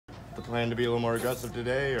the plan to be a little more aggressive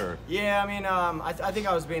today, or? Yeah, I mean, I think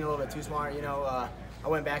I was being a little bit too smart. You know, I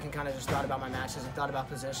went back and kind of just thought about my matches and thought about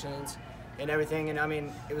positions and everything. And I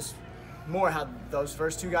mean, it was more how those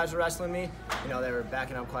first two guys were wrestling me. You know, they were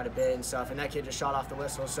backing up quite a bit and stuff, and that kid just shot off the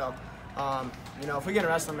whistle. So, you know, if we get a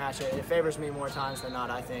wrestling match, it favors me more times than not,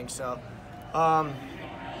 I think. So,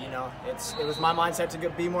 you know, it was my mindset to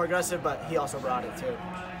be more aggressive, but he also brought it too.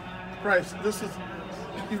 Bryce,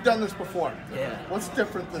 you've done this before. Yeah. What's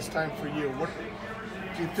different this time for you? What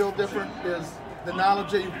do you feel different? Is the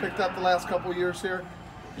knowledge that you've picked up the last couple of years here,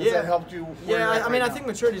 has that helped you? Yeah, I mean, I think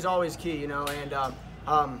maturity is always key, you know, and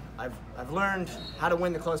I've learned how to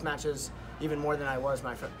win the close matches even more than I was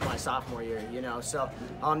my sophomore year, you know. So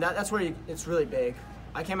that's where it's really big.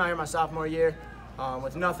 I came out here my sophomore year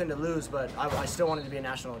with nothing to lose, but I still wanted to be a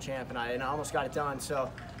national champ, and I almost got it done.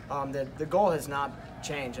 So the goal has not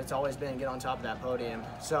changed. It's always been get on top of that podium.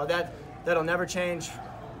 So that'll never change.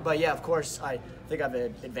 But yeah, of course, I think I've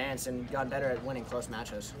advanced and gotten better at winning close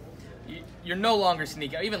matches. You're no longer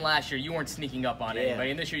sneaking. Even last year, you weren't sneaking up on anybody.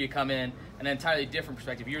 And this year, you come in an entirely different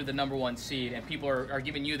perspective. You're the #1 seed, and people are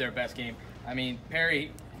giving you their best game. I mean,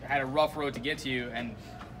 Perry had a rough road to get to you, and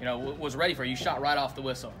you know was ready for you. You shot right off the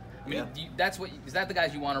whistle. I mean, is that the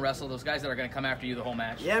guys you want to wrestle? Those guys that are going to come after you the whole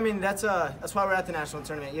match? Yeah, I mean that's why we're at the national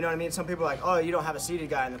tournament. You know what I mean? Some people are like, oh, you don't have a seeded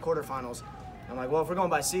guy in the quarterfinals. I'm like, well, if we're going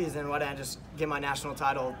by seeds, then why didn't I just get my national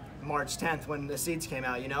title March 10th when the seeds came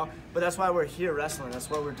out, you know? But that's why we're here wrestling. That's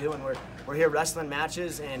what we're doing. We're here wrestling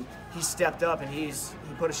matches, and he stepped up and he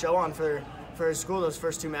put a show on for his school those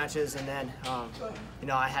first two matches, and then you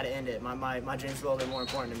know, I had to end it. My dream's a little bit more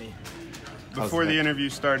important to me. Before the interview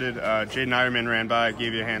started, Jaden Ironman ran by,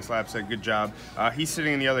 gave you a hand slap, said good job. He's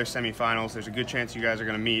sitting in the other semifinals. There's a good chance you guys are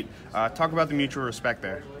going to meet. Talk about the mutual respect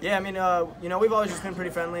there. Yeah, I mean, you know, we've always just been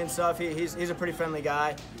pretty friendly and stuff. He's a pretty friendly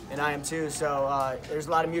guy, and I am too. So there's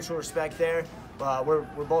a lot of mutual respect there. We're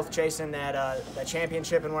both chasing that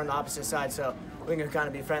championship, and we're on the opposite side. So we can kind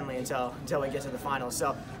of be friendly until we get to the finals.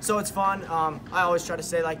 So it's fun. I always try to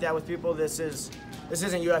say like that with people. This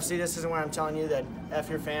isn't UFC. This isn't where I'm telling you that F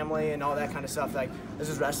your family and all that kind of stuff. Like, this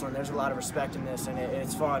is wrestling. There's a lot of respect in this, and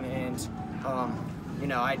it's fun. And, you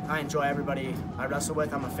know, I enjoy everybody I wrestle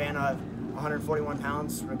with. I'm a fan of 141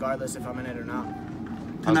 pounds, regardless if I'm in it or not.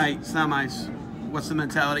 Tonight, semis, what's the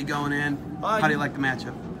mentality going in? How do you like the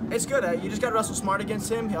matchup? It's good. You just got to wrestle smart against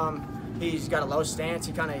him. He's got a low stance.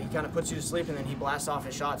 He kind of puts you to sleep, and then he blasts off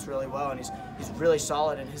his shots really well, and he's really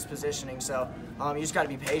solid in his positioning. So you just got to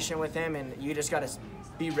be patient with him, and you just got to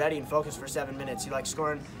be ready and focus for 7 minutes. He likes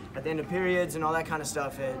scoring at the end of periods and all that kind of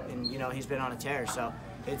stuff, and you know, he's been on a tear. So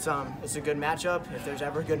it's a good matchup if there's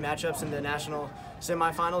ever good matchups in the national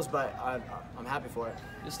semifinals, but I'm happy for it.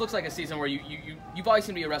 This looks like a season where you've always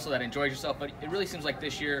seemed to be a wrestler that enjoys yourself, but it really seems like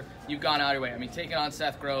this year you've gone out of your way. I mean, taking on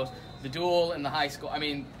Seth Gross, the duel in the high school. I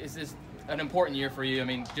mean, is this an important year for you? I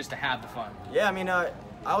mean, just to have the fun. Yeah, I mean, I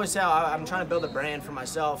always say I'm trying to build a brand for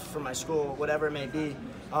myself, for my school, whatever it may be.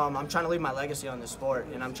 I'm trying to leave my legacy on this sport,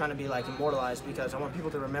 and I'm trying to be like immortalized, because I want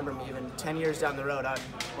people to remember me even 10 years down the road. I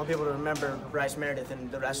want people to remember Bryce Meredith and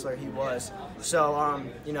the wrestler he was. So,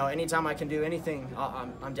 you know, anytime I can do anything,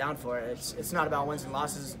 I'm down for it. It's not about wins and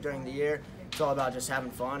losses during the year. It's all about just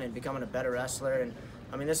having fun and becoming a better wrestler. And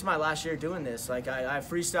I mean, this is my last year doing this. Like, I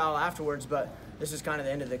freestyle afterwards, but this is kind of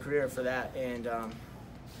the end of the career for that. And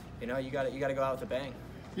you know, you got to go out with a bang.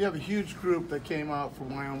 You have a huge group that came out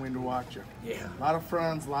from Wyoming to watch you. Yeah. A lot of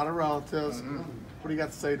friends, a lot of relatives. Mm-hmm. What do you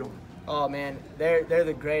got to say to them? Oh man, they're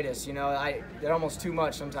the greatest. You know, they're almost too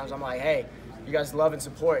much sometimes. I'm like, hey, you guys love and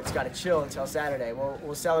support. It's got to chill until Saturday.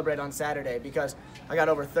 We'll celebrate on Saturday, because I got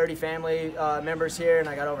over 30 family members here, and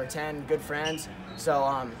I got over 10 good friends.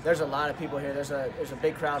 So there's a lot of people here. There's a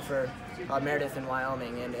big crowd for Meredith in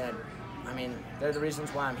Wyoming, and I mean, they're the reasons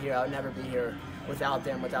why I'm here. I would never be here without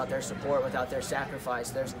them, without their support, without their sacrifice.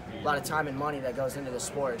 There's a lot of time and money that goes into the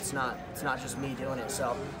sport. It's not just me doing it.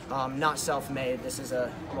 So not self-made. This is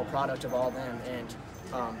I'm a product of all them, and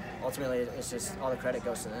ultimately it's just all the credit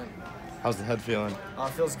goes to them. How's the head feeling? It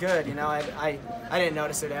feels good. You know, I didn't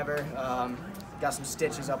notice it ever. Got some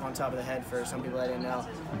stitches up on top of the head for some people I didn't know.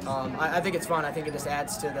 I think it's fun. I think it just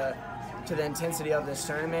adds to the intensity of this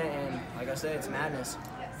tournament, and like I said, it's madness.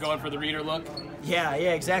 Going for the reader look? Yeah,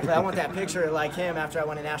 exactly. I want that picture like him after I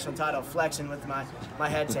won a national title, flexing with my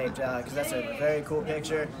head taped, because that's a very cool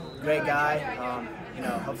picture. Great guy. You know,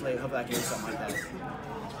 hopefully I can do something like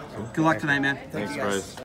that. Good luck tonight, man. Thanks, Bryce.